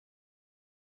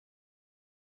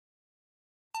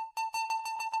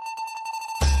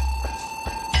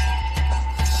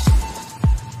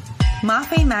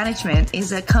Mafe Management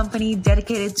is a company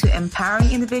dedicated to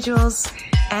empowering individuals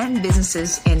and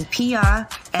businesses in PR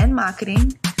and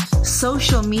marketing,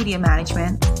 social media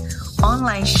management,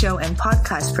 online show and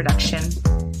podcast production,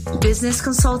 business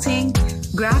consulting,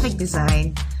 graphic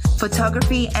design,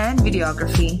 photography and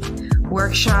videography,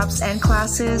 workshops and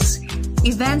classes,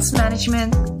 events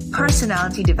management,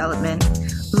 personality development,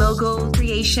 logo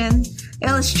creation,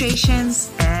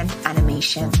 illustrations, and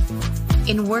animation.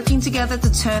 In working together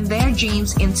to turn their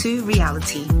dreams into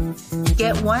reality.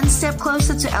 Get one step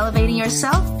closer to elevating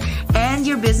yourself and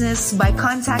your business by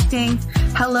contacting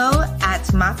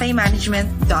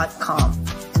hello@mafemanagement.com.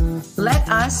 Let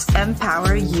us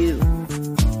empower you.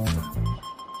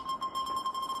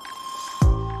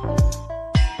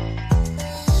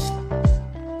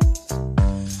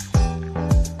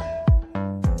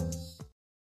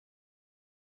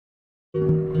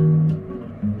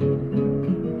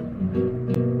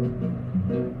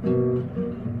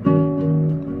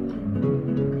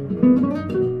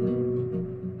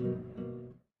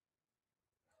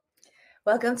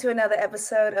 Welcome to another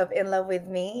episode of In Love With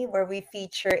Me, where we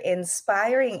feature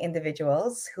inspiring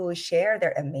individuals who share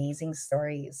their amazing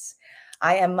stories.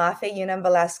 I am Mafe Yunam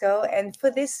Velasco, and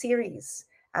for this series,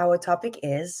 our topic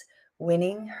is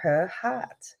Winning Her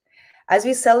Heart. As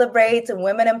we celebrate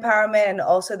women empowerment and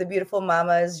also the beautiful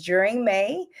mamas during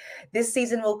May, this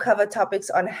season will cover topics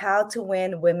on how to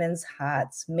win women's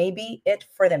hearts, maybe it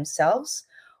for themselves,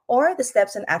 or the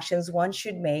steps and actions one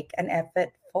should make an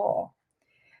effort for.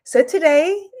 So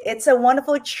today, it's a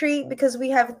wonderful treat because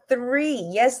we have three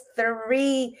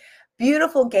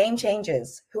beautiful game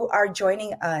changers who are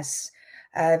joining us.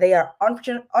 They are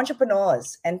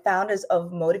entrepreneurs and founders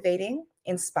of motivating,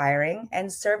 inspiring,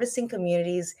 and servicing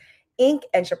communities, Inc.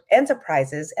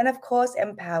 enterprises, and of course,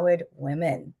 empowered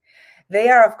women. They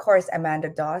are, of course, Amanda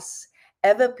Doss,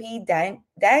 Eva P.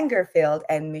 Dangerfield,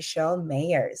 and Michelle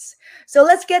Mayers. So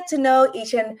let's get to know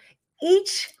each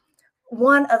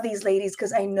one of these ladies,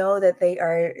 because I know that they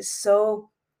are so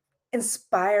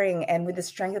inspiring, and with the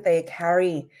strength that they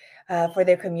carry for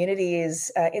their communities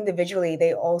individually,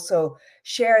 they also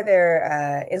share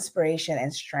their inspiration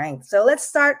and strength. So let's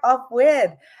start off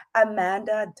with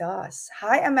Amanda Doss.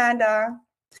 Hi, Amanda.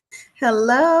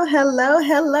 Hello. I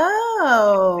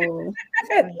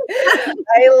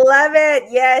love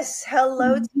it. Yes.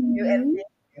 Hello to you. And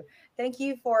thank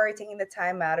you for taking the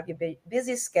time out of your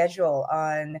busy schedule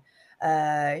on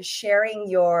sharing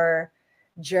your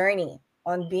journey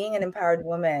on being an empowered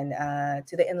woman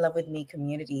to the In Love With Me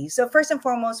community. So first and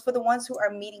foremost, for the ones who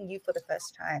are meeting you for the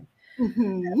first time,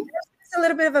 just a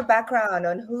little bit of a background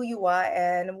on who you are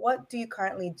and what do you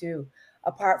currently do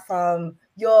apart from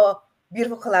your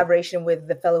beautiful collaboration with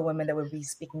the fellow women that we'll be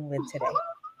speaking with today.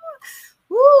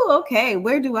 Ooh, okay.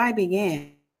 Where do I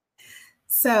begin?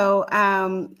 So a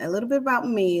little bit about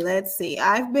me. Let's see.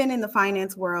 I've been in the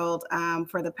finance world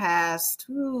for the past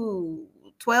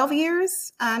 12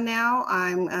 years now.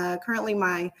 I'm currently,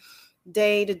 my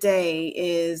day-to-day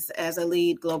is as a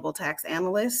lead global tax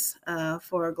analyst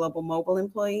for a global mobile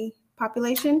employee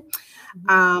population.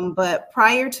 But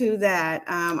prior to that,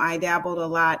 I dabbled a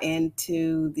lot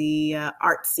into the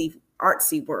artsy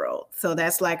world. So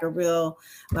that's like a real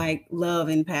love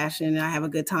and passion. I have a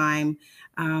good time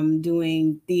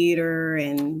doing theater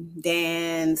and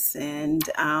dance and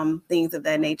things of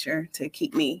that nature to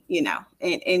keep me,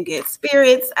 in good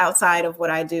spirits outside of what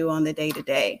I do on the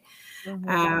day-to-day.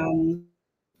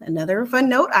 Another fun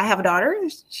note, I have a daughter.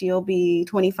 She'll be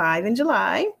 25 in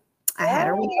July. I had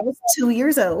her when I was 2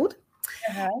 years old.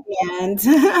 And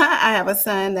I have a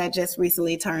son that just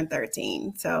recently turned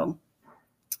 13. So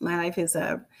my life is,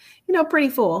 pretty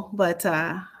full, but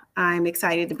I'm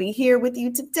excited to be here with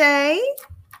you today.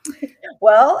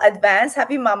 Well, advance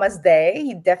Happy Mama's Day.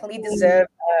 You definitely deserve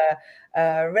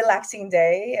a relaxing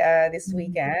day this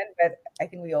weekend, but I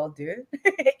think we all do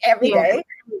every day.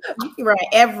 Right,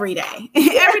 every day.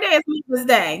 Every day is Mama's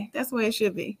Day. That's the way it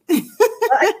should be. Well,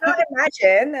 I can't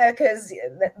imagine because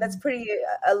that's pretty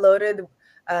a loaded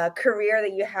career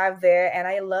that you have there, and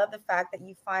I love the fact that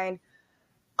you find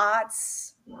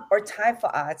arts or time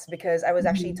for arts, because I was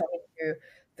actually talking to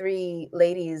three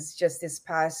ladies just this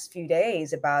past few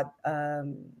days about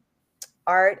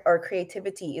art or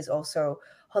creativity is also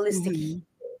holistic.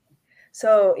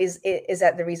 So is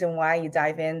that the reason why you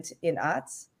dive in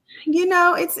arts?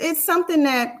 It's something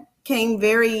that came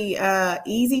very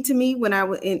easy to me when I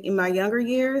was in my younger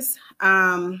years.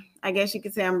 I guess you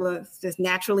could say I'm just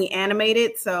naturally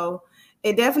animated. So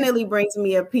it definitely brings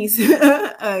me a peace,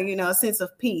 a sense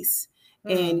of peace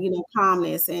and,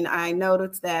 calmness. And I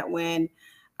noticed that when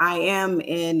I am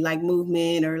in like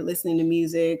movement or listening to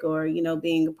music or,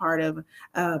 being a part of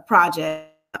a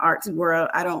project, arts world,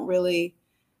 I don't really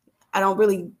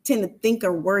tend to think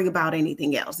or worry about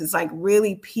anything else. It's like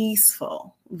really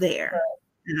peaceful there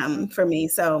for me.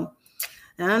 So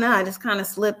I don't know. I just kind of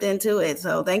slipped into it.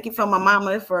 So thank you for my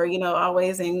mama for,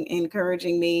 always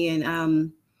encouraging me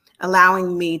and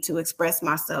allowing me to express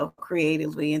myself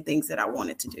creatively and things that I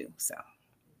wanted to do. So.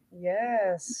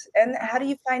 Yes. And how do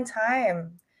you find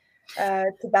time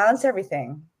to balance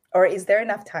everything? Or is there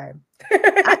enough time?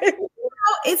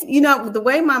 It's, the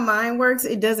way my mind works,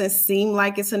 it doesn't seem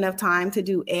like it's enough time to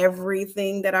do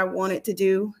everything that I wanted to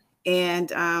do.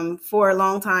 And for a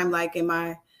long time, like in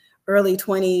my early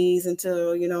 20s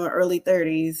until, early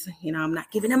 30s, I'm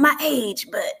not giving them my age,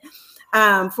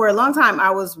 but for a long time, I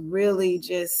was really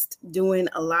just doing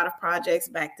a lot of projects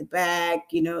back to back,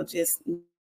 just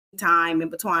time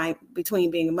in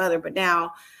between being a mother. But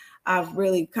now I've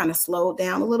really kind of slowed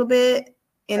down a little bit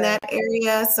in that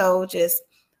area. So just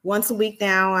once a week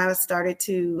now, I started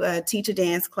to teach a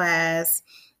dance class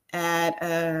at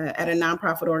a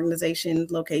nonprofit organization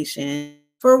location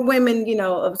for women,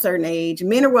 of a certain age.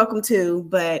 Men are welcome too,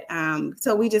 but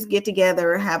so we just get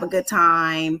together, have a good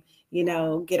time,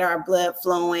 get our blood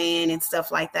flowing and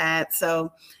stuff like that.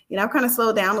 So, I've kind of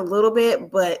slowed down a little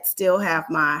bit, but still have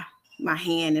my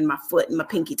hand and my foot and my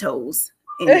pinky toes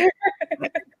in it.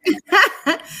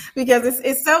 Because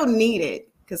it's so needed.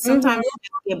 Because sometimes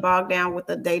you get bogged down with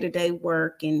the day-to-day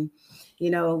work and,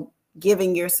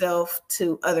 giving yourself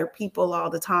to other people all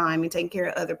the time and taking care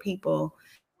of other people.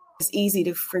 It's easy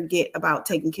to forget about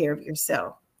taking care of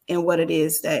yourself and what it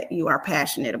is that you are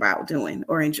passionate about doing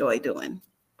or enjoy doing.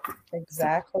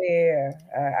 Exactly.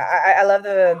 I love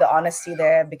the honesty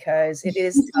there, because it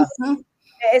is tough.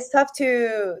 It's tough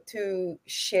to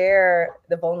share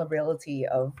the vulnerability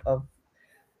of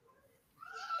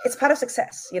it's part of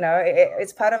success,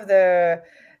 it's part of the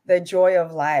joy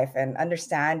of life and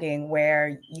understanding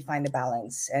where you find the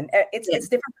balance. And it's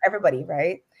different for everybody,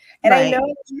 right? And I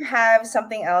know you have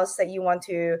something else that you want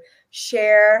to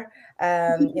share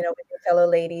with your fellow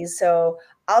ladies. So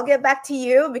I'll get back to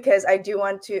you, because I do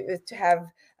want to have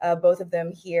both of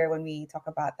them here when we talk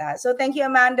about that. So thank you,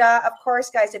 Amanda. Of course,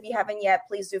 guys, if you haven't yet,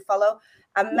 please do follow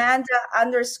Amanda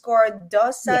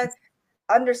 _Dosa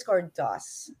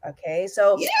 _DOS. Okay,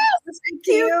 so thank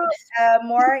you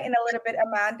more in a little bit,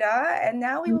 Amanda. And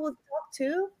now we will talk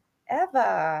to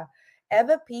Eva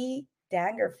P.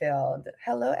 Dangerfield.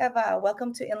 Hello, Eva.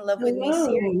 Welcome to In Love With Me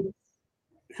series.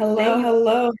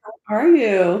 Hello. How are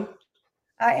you?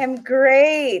 I am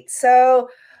great. So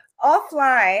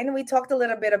offline, we talked a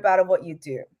little bit about what you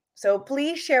do. So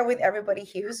please share with everybody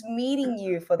here who's meeting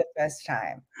you for the first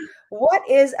time. What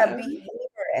is a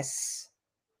behaviorist?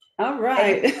 All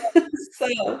right.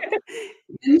 So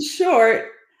in short,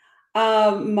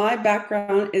 my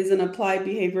background is in applied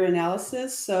behavior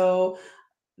analysis. So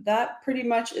that pretty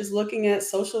much is looking at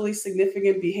socially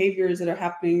significant behaviors that are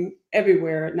happening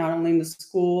everywhere, not only in the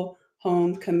school,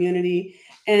 home, community,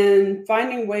 and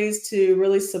finding ways to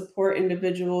really support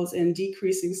individuals in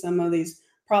decreasing some of these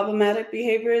problematic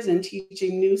behaviors and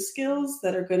teaching new skills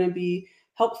that are going to be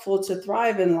helpful to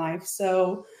thrive in life.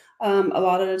 So a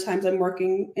lot of the times I'm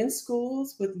working in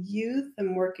schools with youth.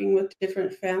 I'm working with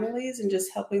different families and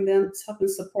just helping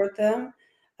support them.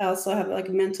 I also have like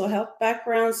a mental health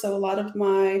background. So a lot of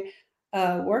my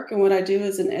work and what I do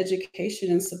is in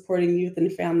education and supporting youth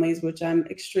and families, which I'm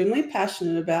extremely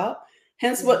passionate about.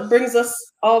 Hence what brings us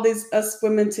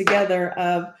women together,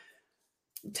 of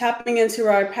tapping into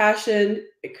our passion,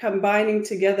 combining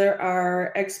together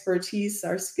our expertise,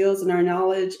 our skills, and our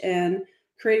knowledge, and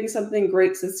creating something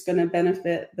great that's going to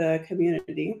benefit the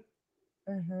community.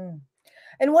 Mm-hmm.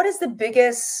 And what is the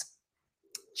biggest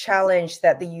challenge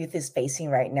that the youth is facing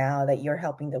right now that you're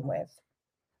helping them with?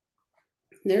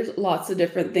 There's lots of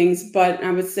different things, but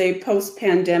I would say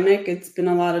post-pandemic, it's been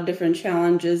a lot of different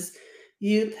challenges.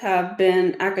 Youth have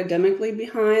been academically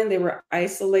behind. They were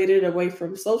isolated away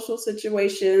from social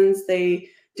situations. They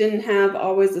didn't have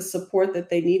always the support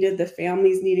that they needed, the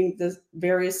families needing the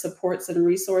various supports and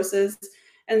resources.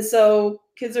 And so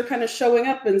kids are kind of showing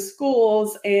up in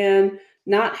schools and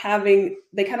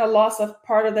they kind of lost a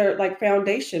part of their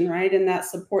foundation, right? In that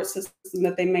support system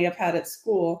that they may have had at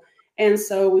school. And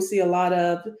so we see a lot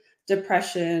of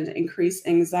depression, increased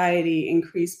anxiety,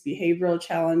 increased behavioral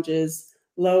challenges,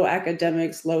 low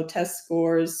academics, low test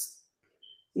scores,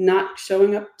 not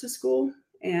showing up to school.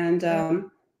 And,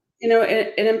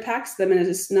 it impacts them. And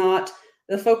it's not,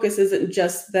 the focus isn't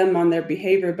just them on their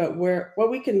behavior, but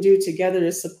what we can do together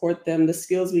to support them, the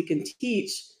skills we can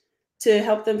teach to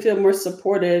help them feel more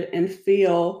supported and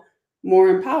feel more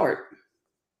empowered.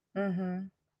 Mm-hmm.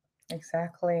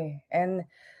 Exactly. And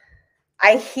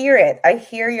I hear it. I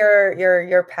hear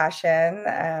your passion.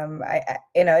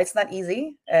 It's not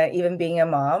easy, even being a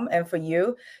mom. And for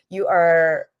you, you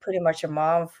are pretty much a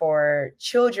mom for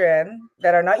children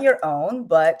that are not your own.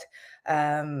 But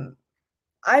um,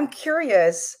 I'm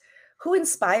curious, who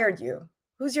inspired you?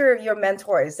 Who's your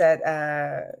mentors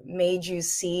that made you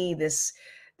see this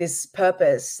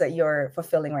purpose that you're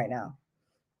fulfilling right now?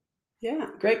 Yeah,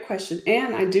 great question.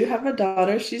 And I do have a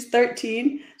daughter. She's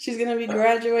 13. She's going to be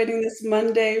graduating this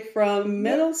Monday from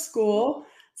middle school.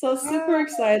 So super Ah,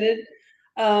 excited.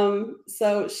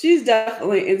 So she's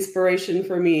definitely inspiration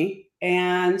for me.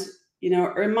 And,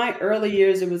 in my early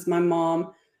years, it was my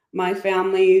mom. My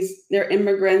family's, they're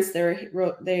immigrants.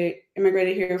 They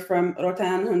immigrated here from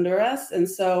Rotan, Honduras. And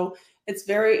so it's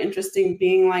very interesting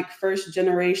being like first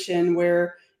generation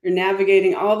where you're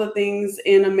navigating all the things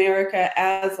in America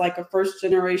as like a first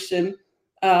generation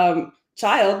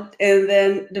child, and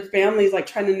then the family's like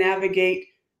trying to navigate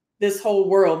this whole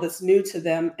world that's new to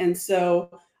them. And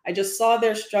so I just saw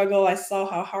their struggle. I saw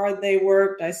how hard they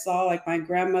worked. I saw like my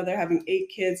grandmother having 8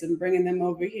 kids and bringing them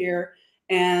over here,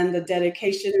 and the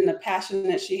dedication and the passion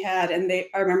that she had. And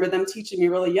I remember them teaching me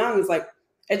really young, is like,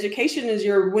 education is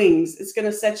your wings. It's going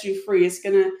to set you free. It's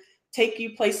going to take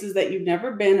you places that you've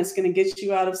never been. It's going to get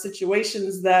you out of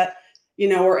situations that,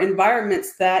 or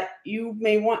environments that you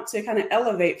may want to kind of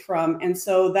elevate from. And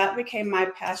so that became my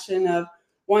passion of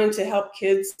wanting to help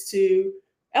kids to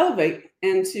elevate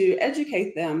and to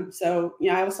educate them. So,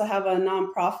 I also have a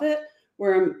nonprofit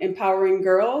where I'm empowering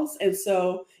girls. And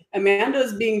so Amanda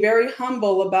is being very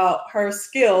humble about her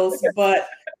skills, but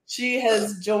she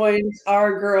has joined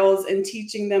our girls in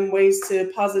teaching them ways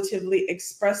to positively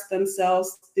express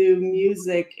themselves through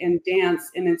music and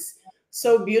dance. And it's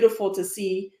so beautiful to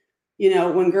see,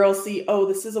 when girls see, oh,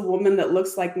 this is a woman that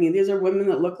looks like me. These are women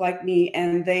that look like me,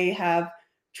 and they have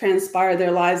transpired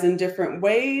their lives in different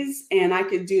ways. And I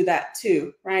could do that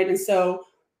too, right? And so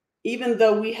even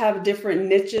though we have different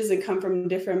niches and come from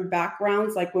different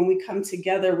backgrounds, like when we come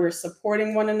together, we're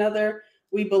supporting one another.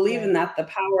 We believe in that, the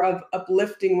power of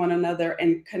uplifting one another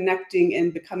and connecting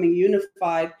and becoming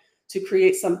unified to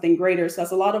create something greater. So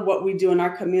that's a lot of what we do in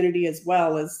our community as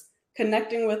well, is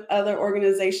connecting with other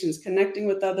organizations, connecting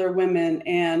with other women.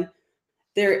 And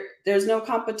there's no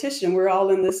competition. We're all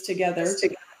in this together.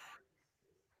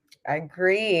 I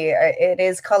agree. It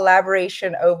is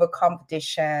collaboration over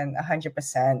competition,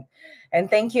 100%. And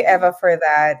thank you, Eva, for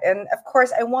that. And of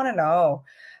course, I want to know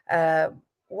uh,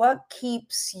 what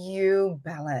keeps you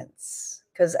balanced?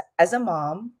 Because as a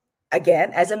mom,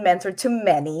 again, as a mentor to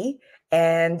many,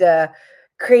 and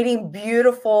creating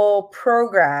beautiful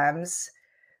programs,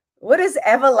 what does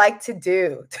Eva like to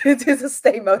do to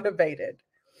stay motivated?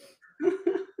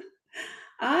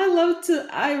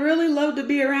 I really love to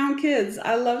be around kids.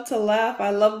 I love to laugh.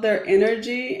 I love their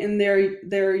energy and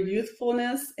their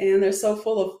youthfulness, and they're so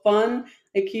full of fun.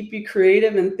 They keep you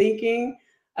creative and thinking.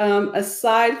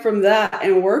 Aside from that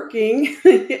and working,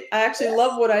 I actually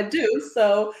love what I do.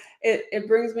 So it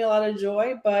brings me a lot of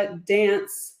joy, but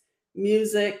dance,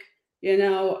 music, you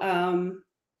know,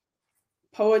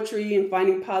 poetry, and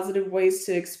finding positive ways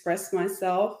to express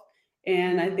myself.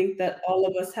 And I think that all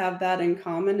of us have that in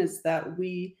common, is that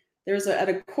at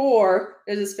a core,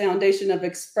 there's this foundation of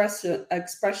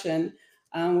expression,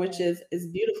 which is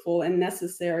beautiful and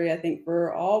necessary, I think,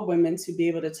 for all women to be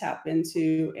able to tap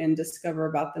into and discover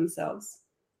about themselves.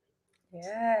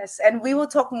 Yes, and we will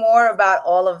talk more about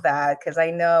all of that, because I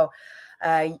know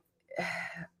uh,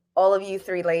 all of you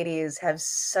three ladies have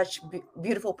such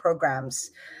beautiful programs.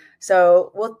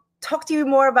 So we'll talk to you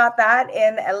more about that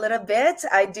in a little bit.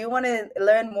 I do want to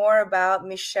learn more about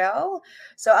Michelle.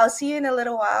 So I'll see you in a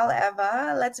little while,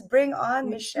 Eva. Let's bring on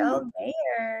Michelle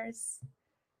Mayers.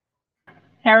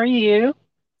 How are you?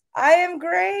 I am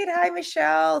great. Hi,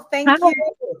 Michelle. Hi. Thank you.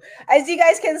 As you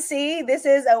guys can see, this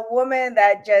is a woman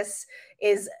that just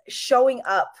is showing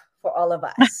up for all of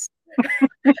us.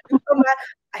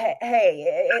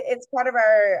 Hey, it's part of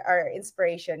our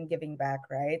inspiration, giving back,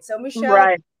 right? So, Michelle,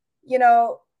 Right.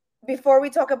 Before we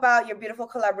talk about your beautiful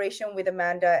collaboration with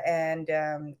Amanda and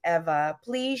Eva,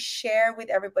 please share with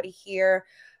everybody here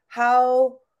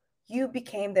how you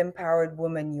became the empowered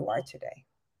woman you are today.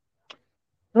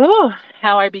 Ooh,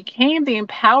 how I became the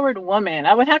empowered woman.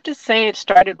 I would have to say it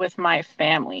started with my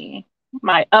family,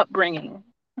 my upbringing,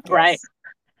 right? Yes.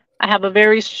 I have a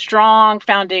very strong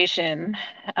foundation.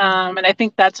 And I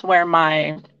think that's where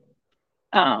my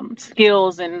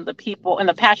skills and the people and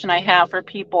the passion I have for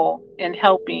people and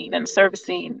helping and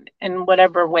servicing in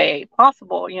whatever way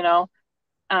possible,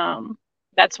 Um,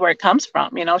 that's where it comes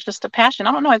from. It's just a passion.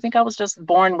 I don't know. I think I was just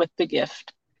born with the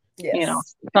gift.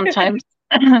 Yes. Sometimes,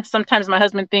 sometimes my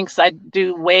husband thinks I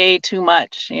do way too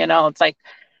much. It's like,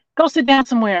 go sit down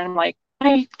somewhere. I'm like,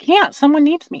 I can't. Someone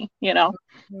needs me.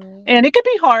 Mhm. And it could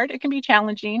be hard. It can be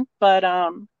challenging, but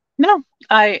no,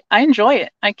 I enjoy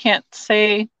it. I can't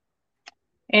say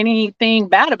anything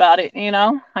bad about it.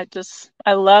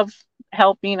 I love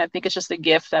helping. I think it's just a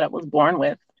gift that I was born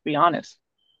with, to be honest.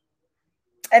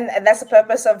 And that's the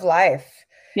purpose of life,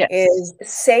 Yes. is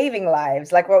saving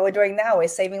lives. Like what we're doing now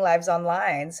is saving lives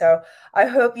online. So I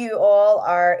hope you all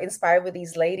are inspired with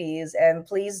these ladies, and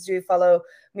please do follow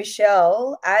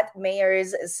Michelle at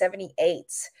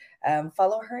Mayors78.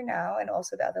 Follow her now, and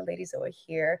also the other ladies over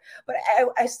here. But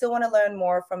I still want to learn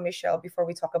more from Michelle before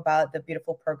we talk about the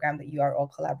beautiful program that you are all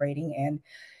collaborating in.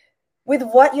 With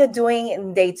what you're doing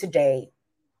in day to day,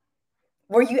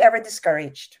 were you ever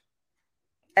discouraged?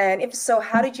 And if so,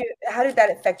 how did that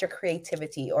affect your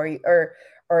creativity, or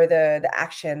the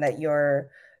action that your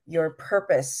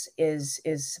purpose is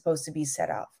supposed to be set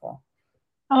out for?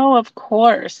 Oh, of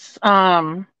course.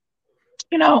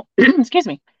 Excuse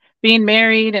me, being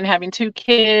married and having 2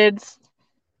 kids,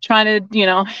 trying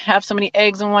to, have so many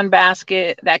eggs in one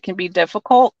basket, that can be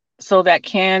difficult. So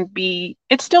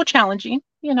it's still challenging,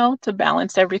 to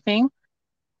balance everything.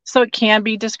 So it can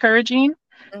be discouraging.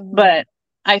 Mm-hmm. But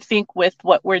I think with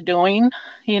what we're doing,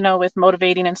 with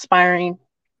motivating, inspiring,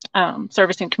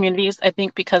 servicing communities, I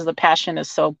think because the passion is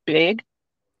so big,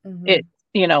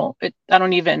 Mm-hmm. I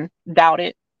don't even doubt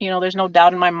it. There's no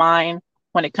doubt in my mind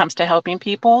when it comes to helping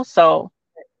people. So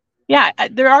yeah,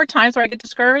 there are times where I get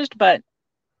discouraged, but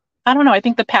I don't know. I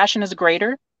think the passion is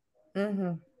greater.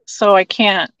 Mm-hmm. So I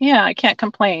can't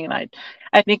complain.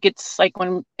 I think it's like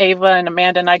when Ava and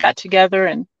Amanda and I got together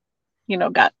and,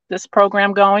 got this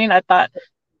program going, I thought,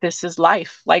 this is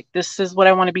life. Like, this is what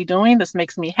I want to be doing. This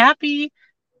makes me happy.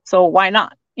 So why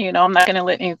not? I'm not going to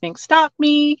let anything stop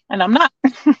me. And I'm not.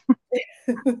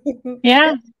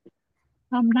 Yeah,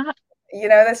 I'm not.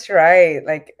 That's right.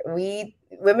 Like, we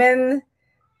women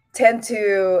tend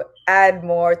to add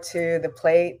more to the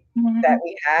plate that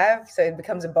we have, so it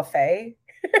becomes a buffet.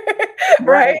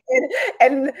 Right.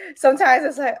 And sometimes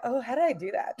it's like, oh, how did I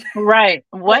do that? Right.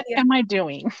 What am I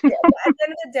doing? At the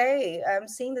end of the day,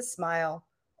 seeing the smile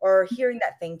or hearing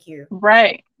that thank you.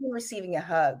 Right. Receiving a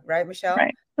hug, right, Michelle?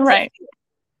 Right.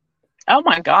 Oh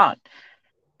my God.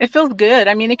 It feels good.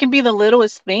 I mean, it can be the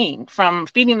littlest thing, from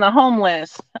feeding the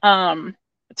homeless, to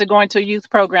going to a youth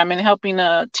program and helping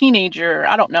a teenager,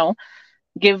 I don't know,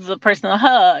 give the person a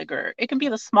hug, or it can be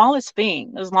the smallest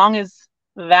thing, as long as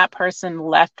that person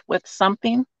left with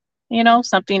something,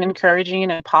 something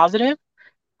encouraging and positive.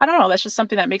 I don't know. That's just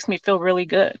something that makes me feel really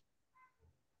good.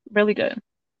 Really good.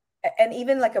 And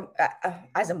even like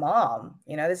as a mom,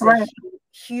 this is a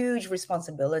huge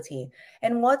responsibility.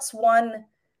 And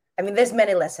there's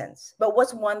many lessons, but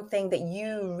what's one thing that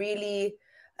you really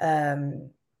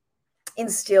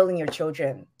instill in your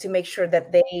children to make sure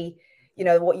that they,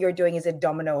 what you're doing is a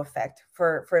domino effect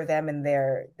for them and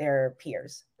their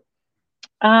peers?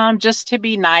 Just to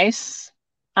be nice,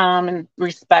 and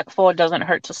respectful. It doesn't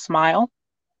hurt to smile.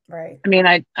 Right. I mean,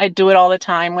 I do it all the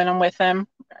time when I'm with them,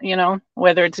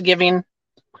 whether it's giving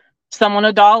someone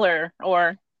 $1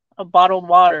 or a bottled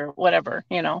water, whatever,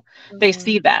 they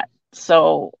see that.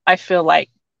 So I feel like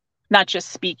not just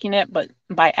speaking it, but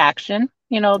by action,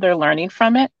 they're learning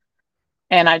from it.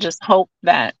 And I just hope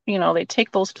that, they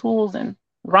take those tools and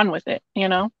run with it,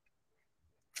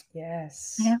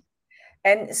 Yes. Yeah.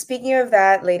 And speaking of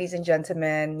that, ladies and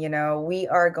gentlemen, we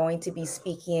are going to be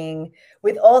speaking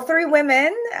with all 3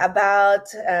 women about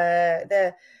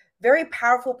the very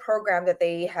powerful program that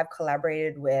they have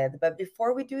collaborated with. But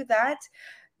before we do that,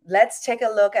 let's take a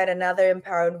look at another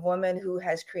empowered woman who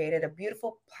has created a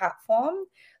beautiful platform.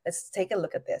 Let's take a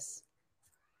look at this.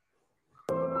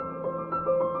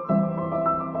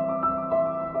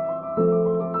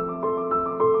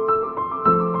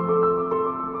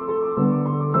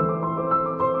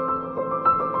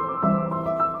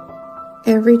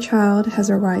 Every child has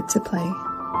a right to play.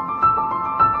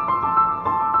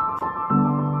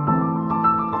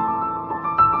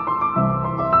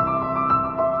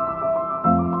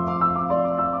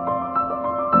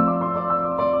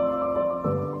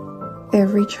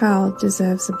 Every child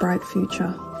deserves a bright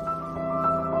future.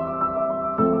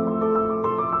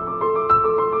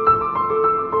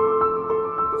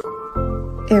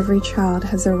 Every child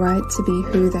has a right to be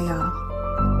who they are.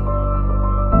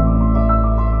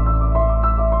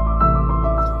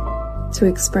 To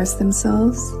express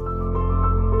themselves,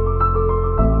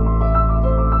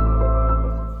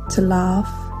 to laugh,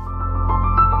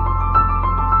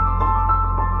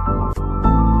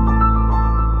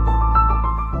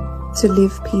 to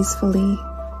live peacefully,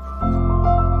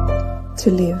 to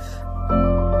live.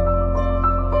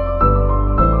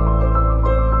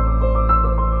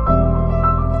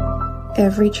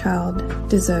 Every child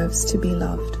deserves to be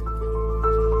loved.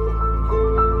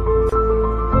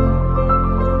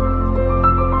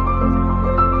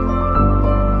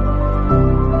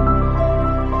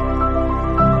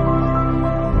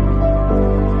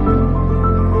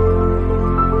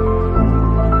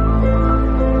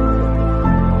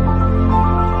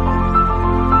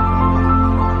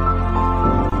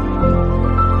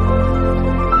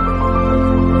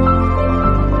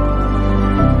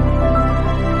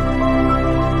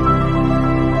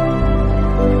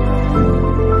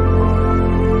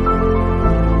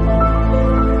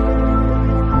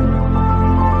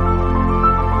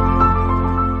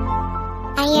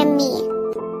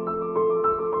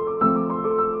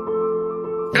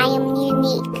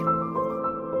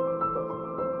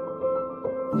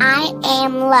 I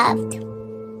am loved.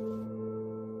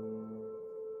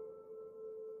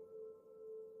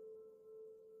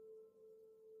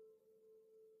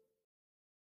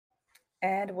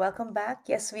 And welcome back.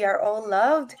 Yes, we are all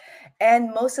loved,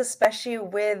 and most especially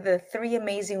with the three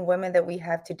amazing women that we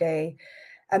have today,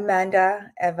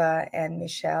 Amanda, Eva, and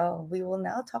Michelle. We will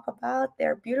now talk about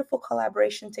their beautiful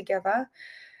collaboration together,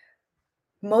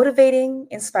 motivating,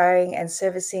 inspiring, and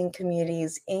servicing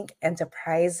communities, Inc.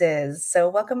 Enterprises. So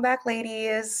welcome back,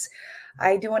 ladies.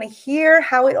 I do want to hear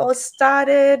how it all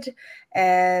started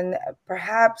and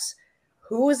perhaps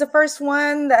who was the first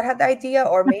one that had the idea,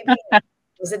 or maybe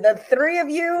was it the three of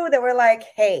you that were like,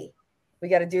 hey, we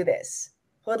got to do this?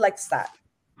 Who would like to start?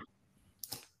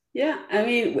 Yeah, I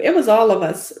mean, it was all of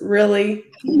us, really.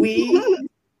 We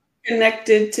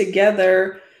connected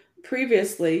together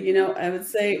previously. You know, I would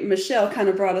say Michelle kind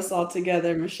of brought us all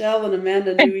together. Michelle and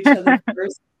Amanda knew each other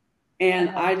first, and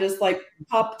I just like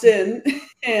popped in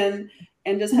and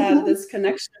just had this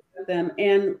connection with them.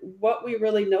 And what we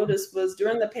really noticed was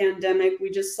during the pandemic, we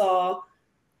just saw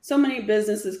so many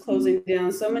businesses closing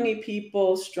down, so many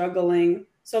people struggling,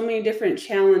 so many different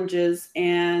challenges.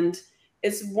 And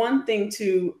it's one thing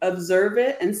to observe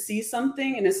it and see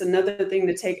something, and it's another thing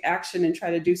to take action and try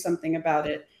to do something about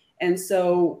it. And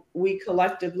so we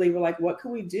collectively were like, what can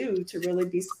we do to really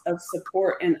be of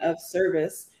support and of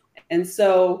service? And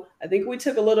so I think we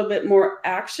took a little bit more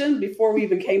action before we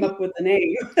even came up with the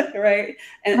name, right?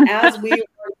 And as we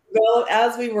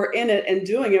were in it and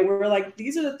doing it, we were like,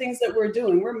 these are the things that we're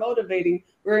doing. We're motivating,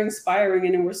 we're inspiring,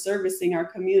 and we're servicing our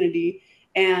community.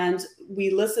 And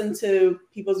we listened to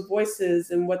people's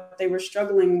voices and what they were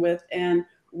struggling with and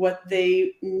what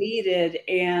they needed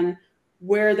and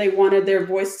where they wanted their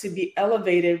voice to be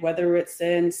elevated, whether it's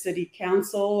in city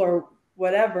council or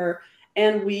whatever.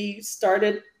 And we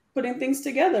started putting things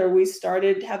together. We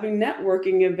started having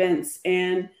networking events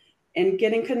and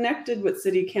getting connected with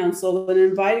city council and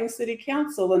inviting city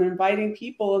council and inviting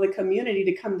people in the community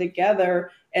to come together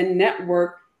and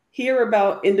network, hear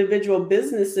about individual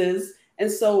businesses.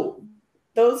 And so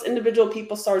those individual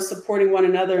people started supporting one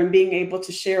another and being able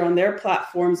to share on their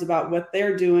platforms about what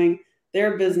they're doing,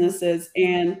 their businesses,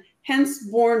 and hence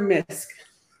born MISC.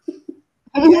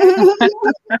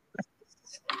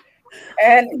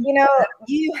 And, you know,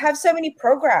 you have so many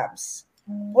programs.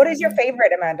 What is your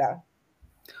favorite, Amanda?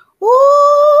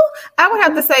 Ooh, I would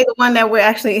have to say the one that we're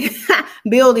actually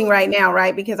building right now,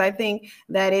 right? Because I think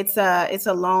that it's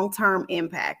a long-term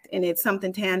impact and it's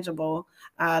something tangible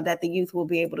that the youth will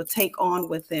be able to take on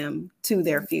with them to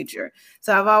their future.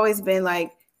 So I've always been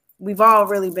like, we've all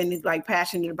really been like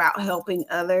passionate about helping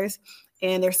others.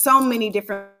 And there's so many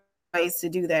different ways to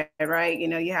do that, right? You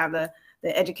know, you have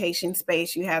the education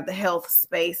space, you have the health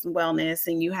space and wellness,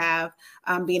 and you have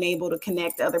being able to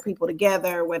connect other people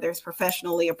together, whether it's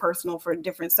professionally or personal for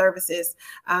different services.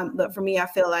 But for me, I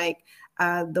feel like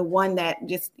the one that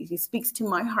just speaks to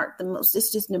my heart the most,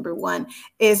 it's just number one,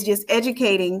 is just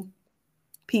educating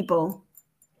people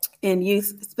and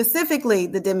youth, specifically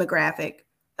the demographic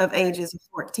of ages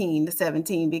 14 to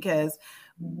 17, because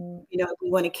you know, we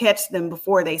want to catch them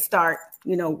before they start,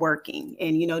 you know, working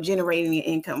and, you know, generating an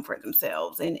income for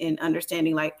themselves and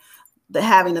understanding like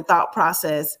having the thought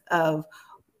process of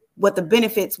what the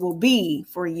benefits will be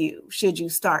for you should you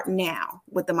start now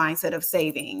with the mindset of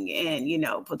saving and, you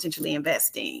know, potentially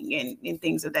investing and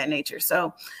things of that nature.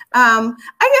 So I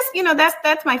guess, you know,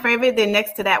 that's my favorite. Then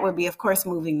next to that would be, of course,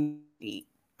 moving,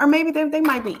 or maybe they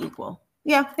might be equal.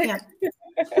 Yeah.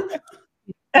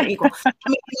 They're equal. I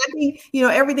mean, I think,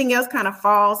 everything else kind of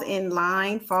falls in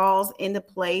line, falls into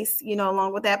place,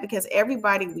 along with that, because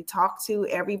everybody we talk to,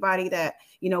 everybody that,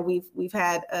 we've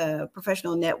had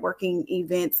professional networking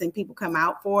events and people come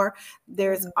out for,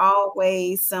 there's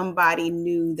always somebody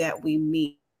new that we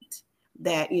meet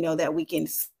that, that we can,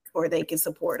 or they can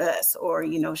support us, or,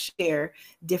 share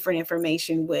different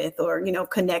information with, or,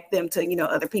 connect them to,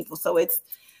 other people. So it's,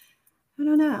 I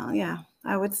don't know. Yeah,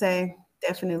 I would say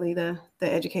definitely the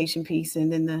education piece,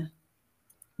 and then the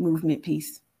movement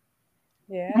piece.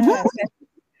 Yes.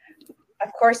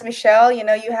 Of course, Michelle,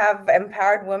 you have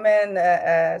empowered women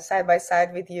side by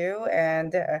side with you.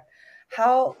 And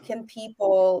how can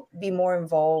people be more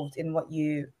involved in what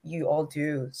you all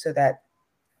do, so that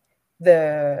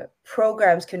the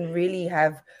programs can really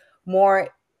have more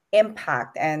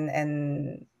impact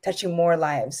and touching more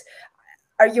lives?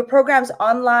 Are your programs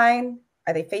online?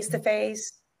 Are they face to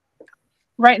face?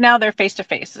 Right now they're face to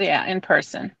face, yeah, in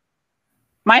person.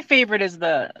 My favorite is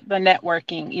the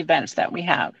networking events that we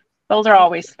have. Those are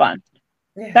always fun.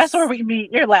 Yes. That's where we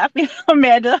meet. You're laughing,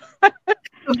 Amanda. Of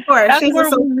course. That's where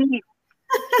we meet.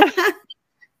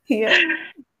 Yeah.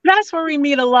 That's where we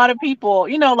meet a lot of people,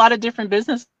 a lot of different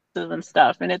businesses and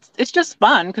stuff. And it's just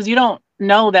fun because you don't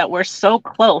know that we're so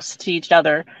close to each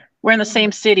other. We're in the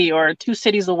same city or 2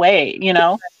 cities away,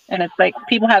 and it's like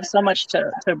people have so much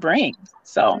to bring.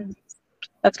 So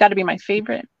that's got to be my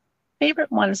favorite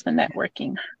one is the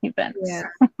networking events. Yeah.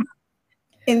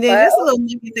 And then just a little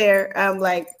movie there.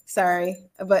 Sorry,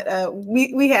 but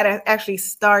we had actually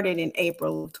started in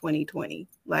April of 2020,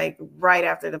 like right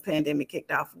after the pandemic kicked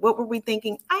off. What were we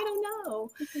thinking? I don't know.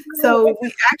 So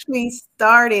we actually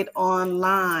started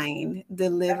online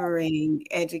delivering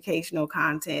educational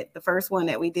content. The first one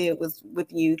that we did was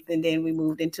with youth, and then we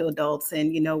moved into adults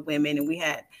and women, and we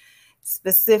had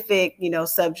specific,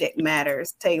 subject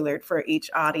matters tailored for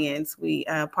each audience. We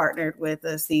partnered with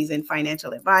a seasoned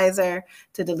financial advisor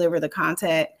to deliver the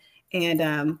content.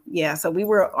 And so we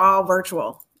were all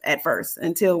virtual at first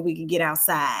until we could get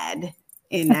outside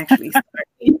and actually start,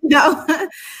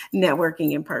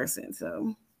 networking in person.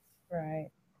 So, right.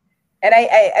 And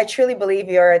I truly believe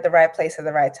you're at the right place at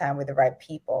the right time with the right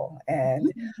people.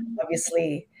 And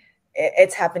obviously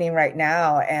it's happening right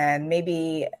now. And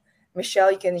maybe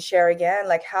Michelle, you can share again,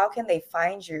 like how can they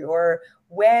find you, or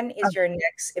when is your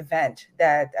next event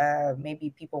that maybe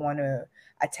people want to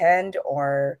attend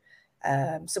or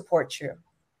support you?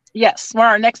 Yes, well,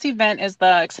 our next event is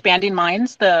the Expanding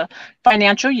Minds, the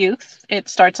Financial Youth. It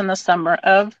starts in the summer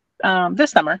of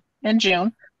this summer in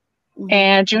June.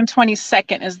 And June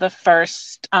 22nd is the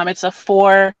first. It's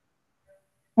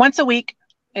once a week.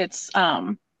 It's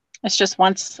just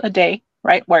once a day,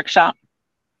 right? Workshop.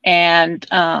 And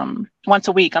once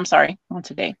a week, once a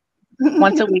day,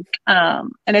 once a week.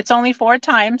 And it's only 4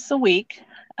 times a week,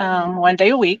 1 day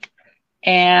a week.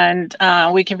 And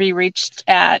we can be reached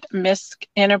at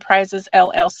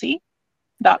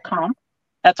miskenterprisesllc.com.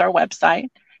 That's our website.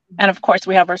 And of course,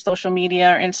 we have our social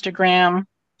media, our Instagram,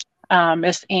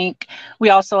 Miss Inc. We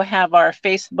also have our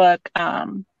Facebook,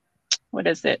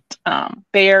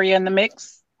 Bay Area in the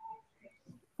Mix.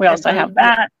 We also have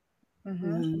that.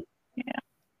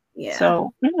 Yeah.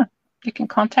 So you can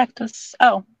contact us.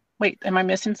 Oh, wait, am I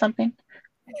missing something?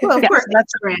 Well, of course,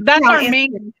 that's our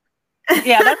main.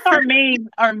 Yeah, that's our main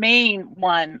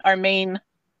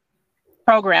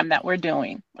program that we're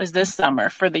doing is this summer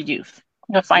for the youth,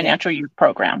 the financial youth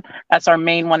program. That's our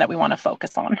main one that we want to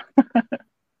focus on.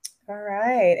 All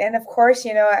right. And of course,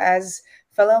 as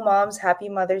fellow moms, happy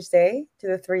Mother's Day to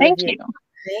the 3 of you. Thank you.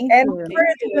 And for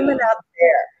the women out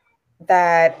there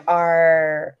that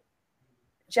are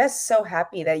just so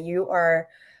happy that you are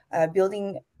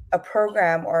building a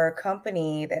program or a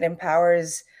company that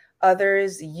empowers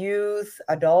others, youth,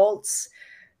 adults,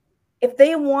 if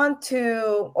they want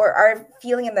to or are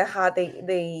feeling in the heart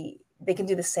they can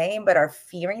do the same but are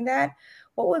fearing that,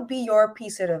 what would be your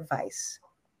piece of advice?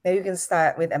 Maybe you can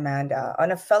start with Amanda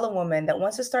on a fellow woman that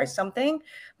wants to start something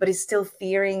but is still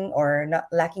fearing or not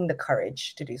lacking the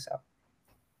courage to do so.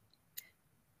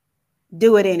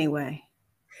 Do it anyway.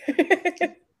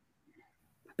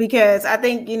 Because I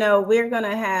think, we're going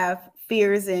to have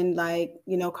fears and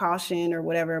caution or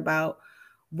whatever about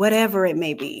whatever it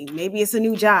may be. Maybe it's a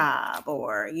new job,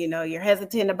 or, you're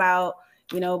hesitant about,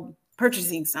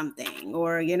 purchasing something,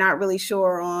 or you're not really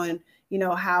sure on,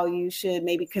 how you should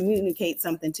maybe communicate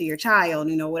something to your child.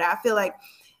 What I feel like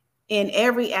in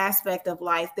every aspect of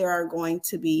life, there are going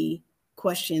to be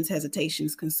questions,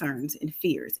 hesitations, concerns, and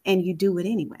fears, and you do it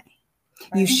anyway.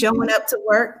 Right. You showing up to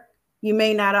work You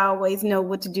may not always know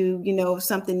what to do. You know, if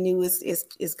something new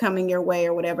is coming your way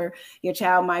or whatever, your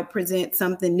child might present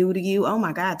something new to you. Oh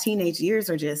my God, teenage years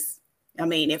are just, I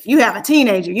mean, if you have a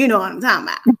teenager, you know what I'm talking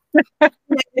about.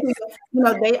 You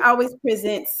know, they always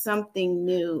present something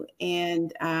new,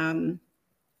 and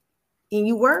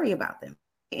you worry about them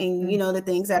and, you know, the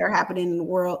things that are happening in the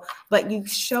world, but you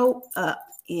show up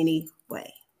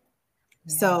anyway.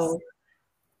 Yes. So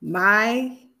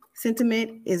my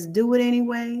sentiment is do it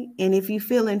anyway. And if you're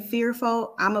feeling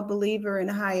fearful, I'm a believer in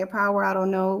a higher power. I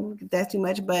don't know if that's too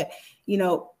much, but, you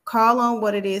know, call on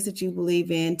what it is that you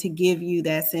believe in to give you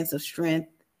that sense of strength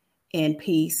and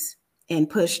peace and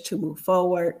push to move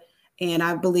forward. And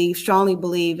I strongly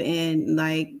believe in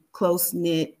like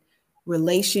close-knit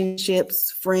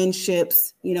relationships,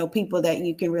 friendships, you know, people that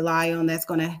you can rely on that's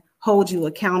going to hold you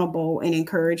accountable and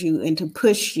encourage you and to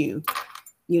push you,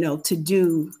 you know, to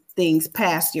do things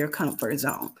past your comfort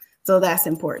zone. So that's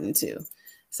important too.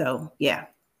 So yeah,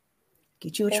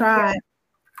 get you a tribe.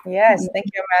 Yes, thank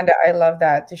you, Amanda. I love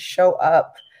that, to show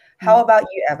up. How about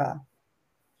you, Eva?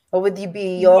 What would you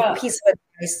be your piece of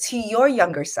advice to your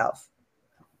younger self?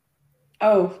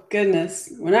 Oh,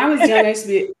 goodness. When I was young, I used to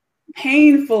be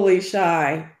painfully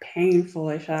shy.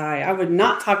 I would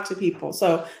not talk to people.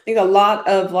 So I think a lot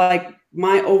of like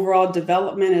my overall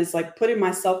development is like putting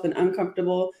myself in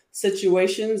uncomfortable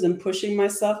situations and pushing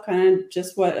myself, kind of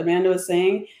just what Amanda was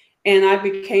saying. And I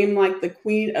became like the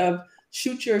queen of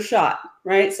shoot your shot,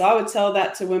 right? So I would tell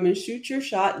that to women, shoot your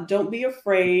shot, don't be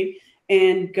afraid,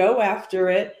 and go after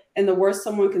it. And the worst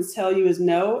someone can tell you is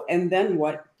no. And then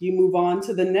what? You move on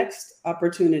to the next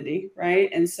opportunity, right?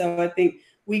 And so I think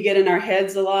we get in our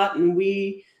heads a lot and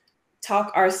we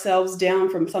talk ourselves down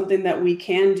from something that we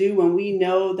can do when we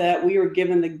know that we are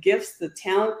given the gifts, the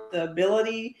talent, the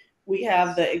ability, we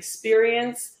have the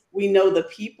experience, we know the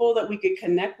people that we could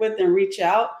connect with and reach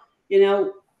out. You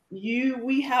know,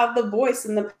 we have the voice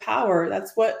and the power.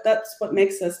 That's what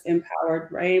makes us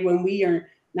empowered, right? When we are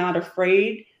not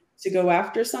afraid to go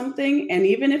after something. And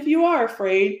even if you are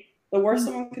afraid, the worst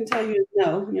someone can tell you is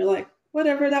no. And you're like,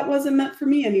 whatever, that wasn't meant for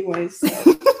me anyways.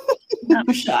 So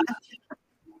you shot.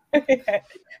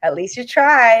 At least you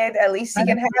tried. At least you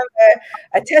can have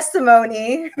a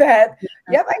testimony that,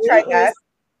 yep, I tried that.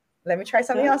 Let me try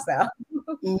something else now.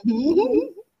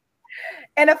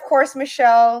 And of course,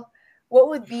 Michelle, what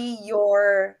would be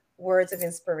your words of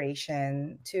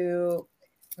inspiration to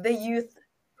the youth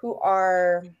who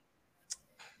are,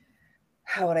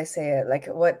 how would I say it? Like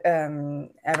what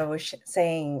Eva was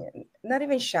saying, not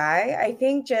even shy. I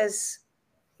think just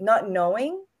not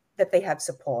knowing that they have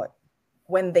support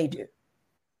when they do.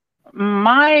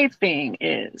 My thing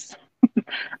is,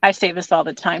 I say this all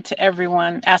the time to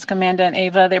everyone. Ask Amanda and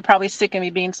Ava. They're probably sick of me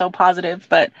being so positive,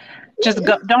 but just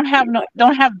go. Don't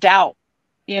have doubt.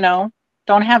 You know,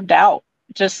 don't have doubt.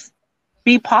 Just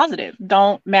be positive.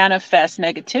 Don't manifest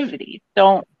negativity.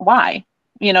 Why?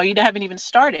 You know, you haven't even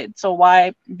started. So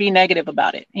why be negative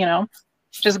about it? You know,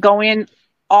 just go in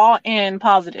all in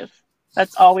positive.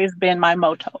 That's always been my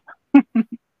motto.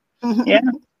 Yeah.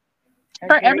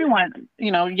 For everyone,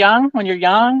 you know, when you're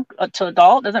young to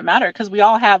adult, doesn't matter because we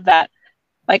all have that.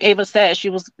 Like Ava said,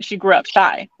 she grew up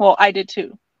shy. Well, I did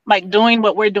too. Like doing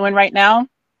what we're doing right now.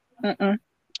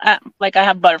 Like I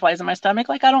have butterflies in my stomach.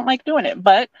 Like I don't like doing it,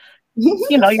 but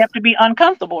you know, you have to be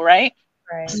uncomfortable, right?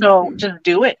 Right. So just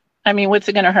do it. I mean, what's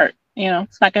it going to hurt? You know,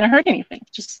 it's not going to hurt anything.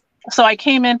 So I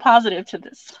came in positive to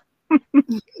this.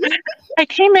 I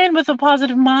came in with a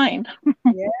positive mind.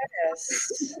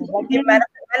 Yes.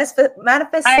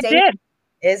 Manifestation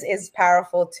is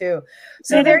powerful too.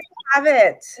 So there you have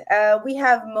it. We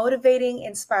have motivating,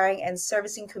 inspiring, and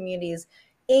servicing communities,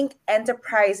 Inc.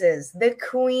 Enterprises, the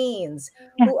queens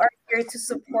who are here to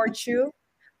support you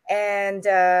and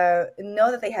know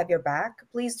that they have your back.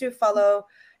 Please do follow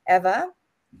Eva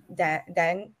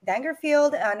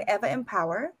Dangerfield on Eva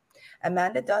Empower,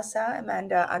 Amanda Dosa,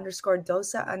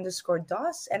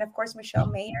 Amanda_Dosa_Dos, and of course, Michelle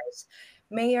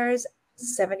Mayers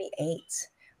 78.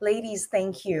 Ladies,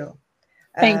 thank you.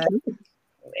 Thank you.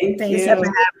 Thank you.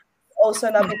 Also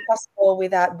not be possible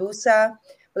without BUSA,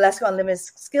 Velasco Unlimited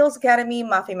Skills Academy,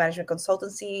 Mafia Management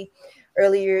Consultancy.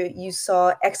 Earlier, you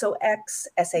saw XOX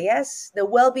SAS, the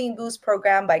Wellbeing Boost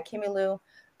Program by Kimmy Lou,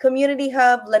 Community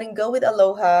Hub, Letting Go with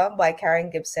Aloha by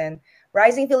Karen Gibson,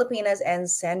 Rising Filipinas, and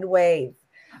Sendwave.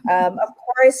 Of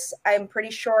course, I'm pretty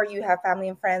sure you have family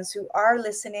and friends who are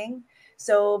listening.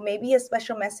 So maybe a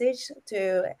special message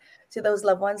to those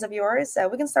loved ones of yours.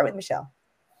 We can start with Michelle.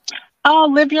 Oh,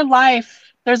 live your life.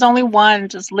 There's only one.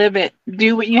 Just live it.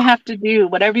 Do what you have to do.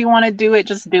 Whatever you want to do it,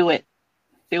 just do it.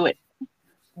 Do it.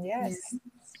 Yes.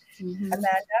 Amanda?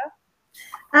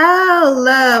 Oh,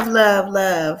 love, love,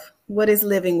 love. What is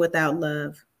living without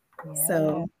love? Yes.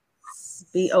 So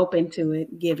be open to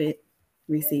it, give it,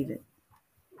 receive it.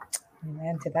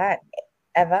 Amen to that.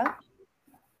 Eva?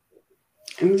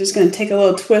 I'm just going to take a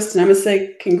little twist and I'm going to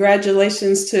say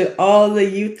congratulations to all the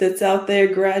youth that's out there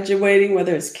graduating,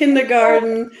 whether it's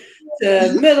kindergarten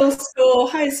to middle school,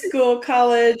 high school,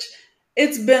 college.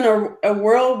 It's been a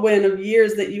whirlwind of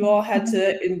years that you all had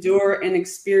to endure and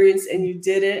experience, and you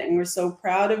did it. And we're so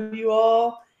proud of you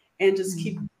all, and just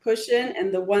keep pushing.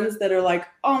 And the ones that are like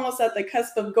almost at the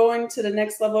cusp of going to the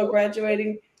next level of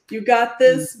graduating, you got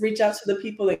this. Reach out to the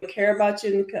people that care about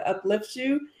you and can uplift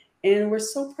you. And we're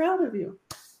so proud of you.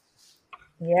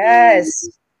 Yes.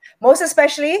 Most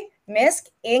especially, Misk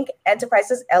Inc.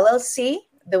 Enterprises LLC.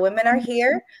 The women are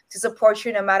here to support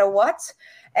you no matter what.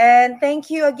 And thank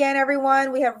you again,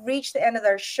 everyone. We have reached the end of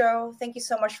our show. Thank you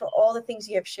so much for all the things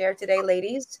you have shared today,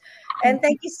 ladies. And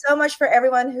thank you so much for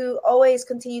everyone who always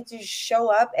continue to show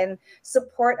up and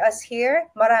support us here.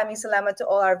 Maraming salamat to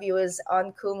all our viewers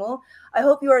on Kumu. I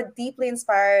hope you are deeply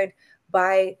inspired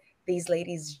by these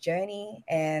ladies' journey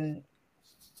and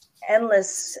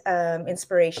endless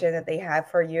inspiration that they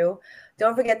have for you.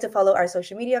 Don't forget to follow our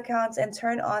social media accounts and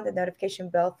turn on the notification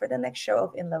bell for the next show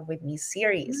of In Love With Me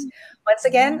series. Once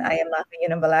again, I am Laughing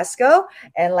in Velasco.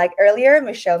 And like earlier,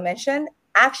 Michelle mentioned,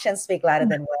 actions speak louder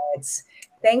than words.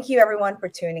 Thank you, everyone, for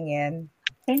tuning in.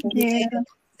 Thank you.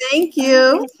 Thank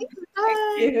you.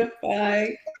 Thank you.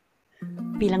 Bye.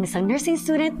 Bilang isang nursing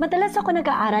student, madalas ako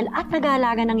nag-aaral at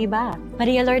nag-aalaga ng iba.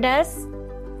 Maria Lourdes?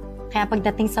 Kaya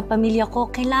pagdating sa pamilya ko,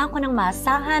 kailangan ko ng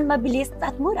maasahan, mabilis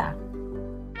at mura.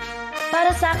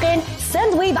 Para sa akin,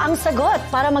 SendWave ang sagot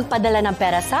para magpadala ng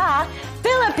pera sa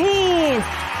Philippines!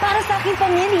 Para sa aking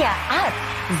pamilya at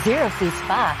zero fees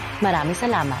pa. Maraming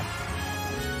salamat.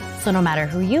 So no matter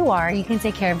who you are, you can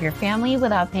take care of your family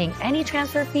without paying any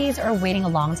transfer fees or waiting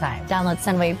a long time. Download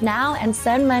SendWave now and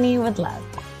send money with love.